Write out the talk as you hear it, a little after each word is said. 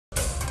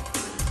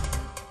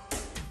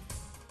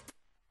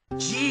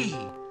Gee,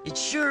 it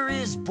sure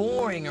is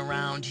boring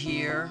around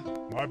here.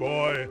 My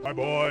boy, my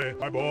boy,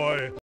 my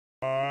boy,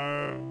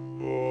 my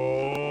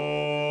boy.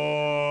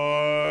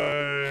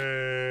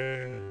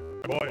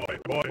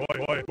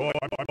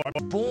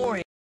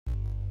 Boring.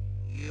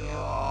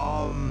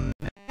 Your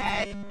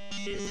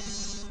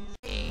Majesty.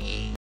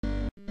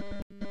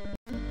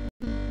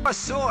 A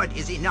sword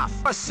is enough.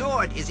 A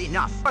sword is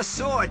enough. A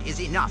sword is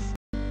enough.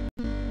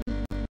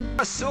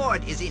 A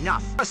sword is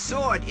enough. A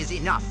sword is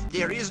enough.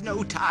 There is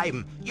no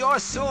time. Your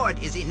sword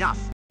is enough.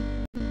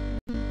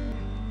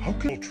 How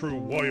can true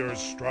warriors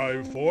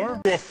strive for?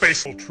 Your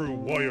face. True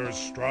warriors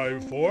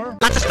strive for?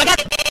 Lots of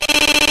spaghetti.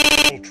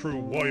 True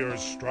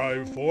warriors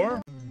strive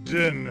for?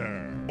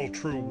 Dinner. All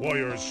true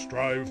warriors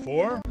strive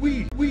for?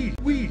 We.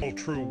 All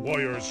true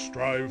warriors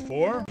strive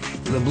for?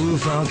 The Blue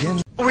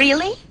Falcon.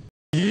 Really?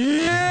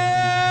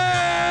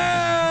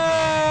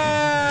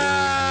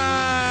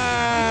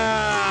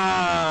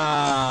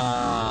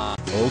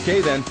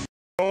 Okay then.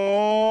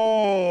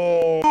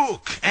 Oh.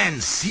 Look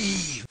and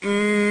see.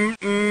 My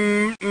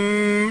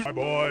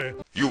boy.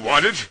 You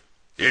want it?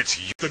 It's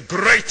the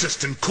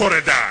greatest in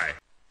Korodai.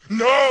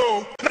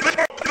 No!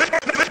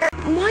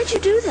 Why'd you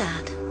do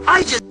that?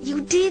 I just...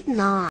 You did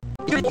not.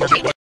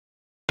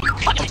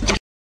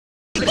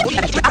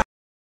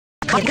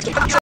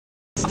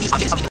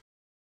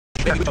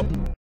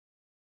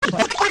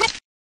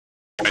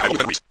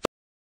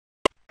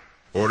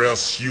 Or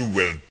else you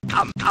will.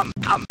 Come.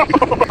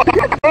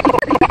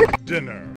 Dinner.